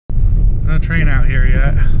no train out here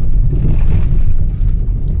yet.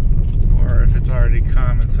 Or if it's already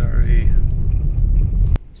come, it's already...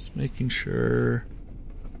 Just making sure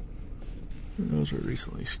those were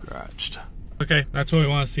recently scratched. Okay, that's what we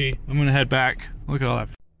want to see. I'm gonna head back. Look at all that.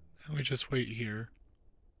 And we just wait here.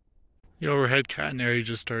 The overhead catenary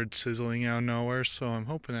just started sizzling out of nowhere, so I'm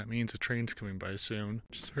hoping that means a train's coming by soon.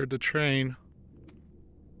 Just heard the train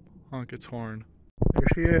honk its horn. There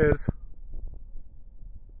she is.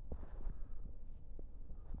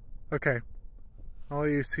 Okay, I'll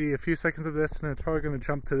let you see a few seconds of this, and it's probably going to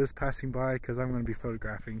jump to this passing by because I'm going to be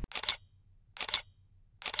photographing.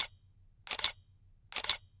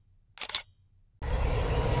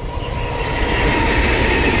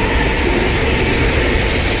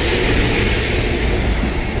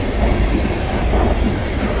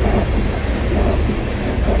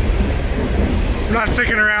 I'm not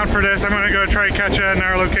sticking around for this. I'm gonna go try to catch it in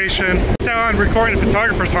our location. It's on recording the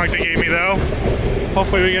photographer's honk they gave me though.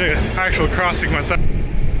 Hopefully we get an actual crossing with them.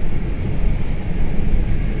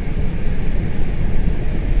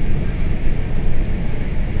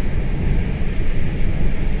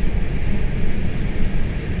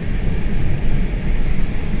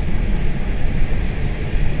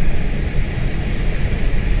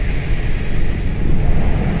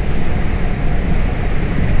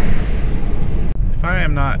 If I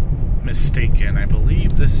am not mistaken, I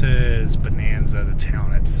believe this is Bonanza, the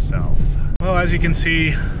town itself. Well, as you can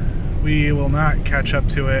see, we will not catch up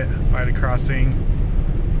to it by the crossing,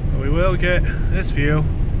 but we will get this view.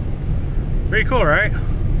 Pretty cool, right?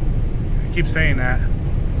 I keep saying that.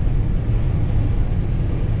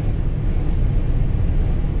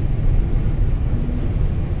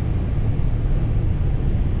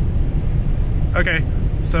 Okay,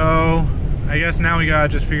 so I guess now we gotta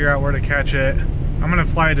just figure out where to catch it. I'm gonna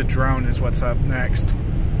fly the drone is what's up next.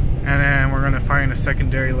 And then we're gonna find a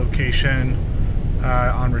secondary location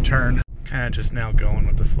on return. Kind of just now going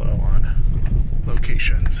with the flow on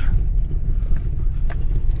locations.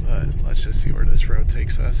 But let's just see where this road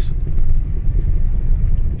takes us.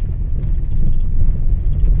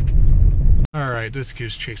 Alright, this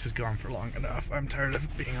goose chase has gone for long enough. I'm tired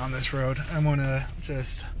of being on this road. I'm gonna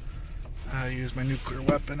just use my nuclear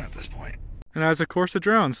weapon at this point. And as of course a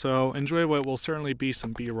drone, so enjoy what will certainly be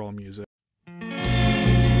some B-roll music.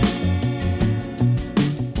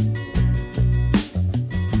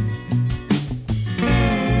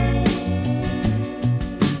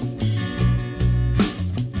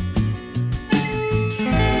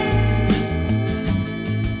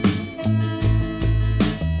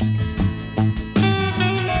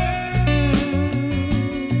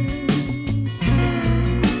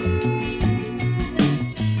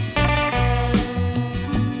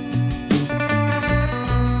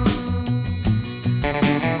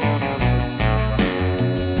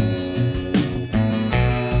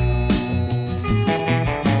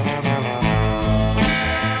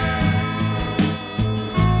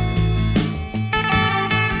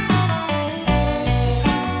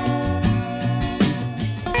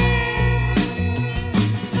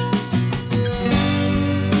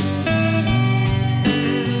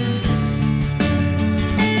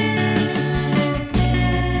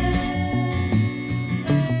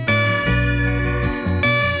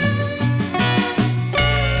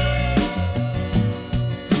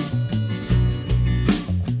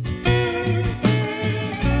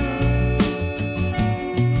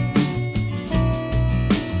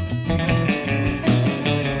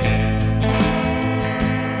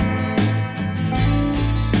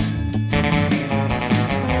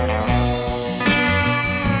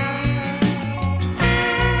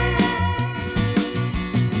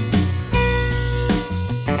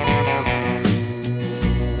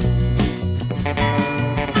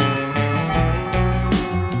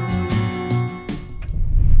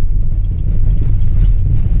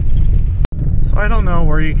 I don't know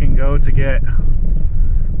where you can go to get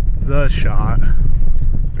the shot.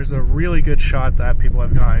 There's a really good shot that people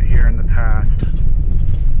have got here in the past.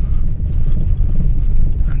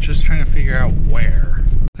 I'm just trying to figure out where.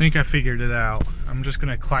 I think I figured it out. I'm just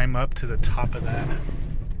gonna climb up to the top of that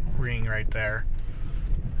ring right there.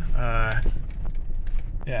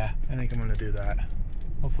 Yeah, I think I'm gonna do that.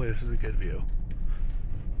 Hopefully this is a good view.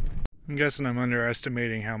 I'm guessing I'm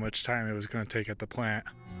underestimating how much time it was gonna take at the plant.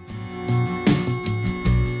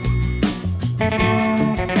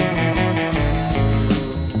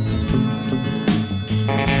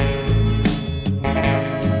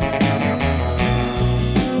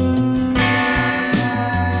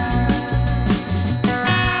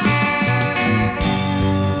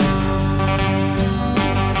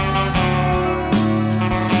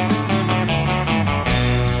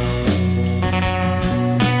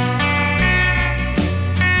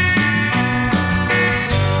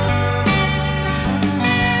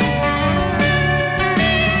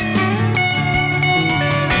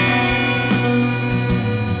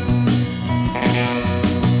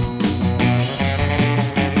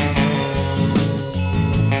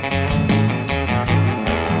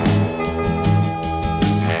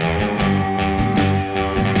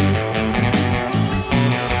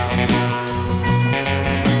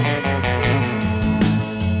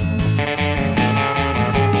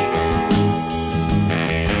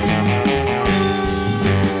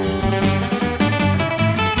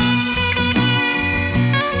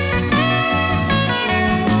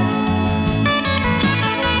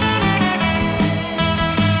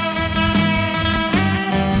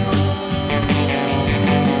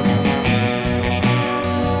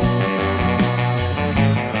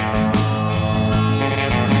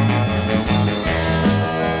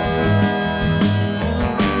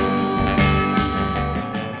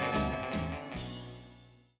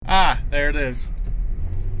 is.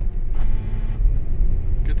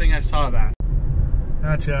 Good thing I saw that.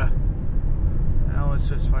 Gotcha. Now let's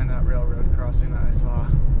just find that railroad crossing that I saw.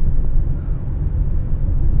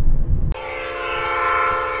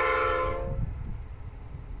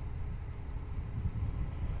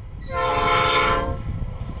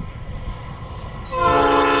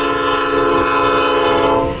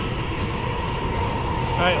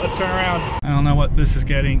 Alright, let's turn around. I don't know what this is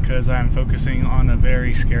getting because I'm focusing on a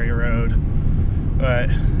very scary road.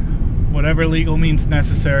 But whatever legal means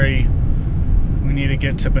necessary, we need to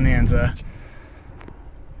get to Bonanza.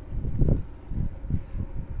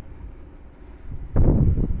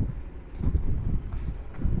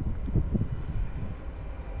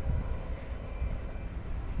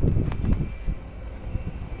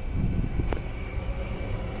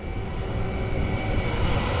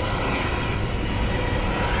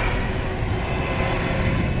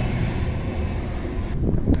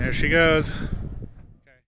 There she goes.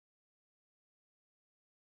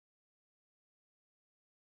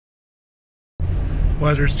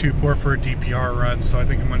 Weather's too poor for a DPR run, so I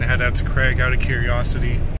think I'm going to head out to Craig out of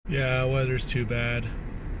curiosity. Yeah, weather's too bad.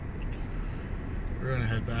 We're going to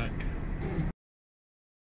head back.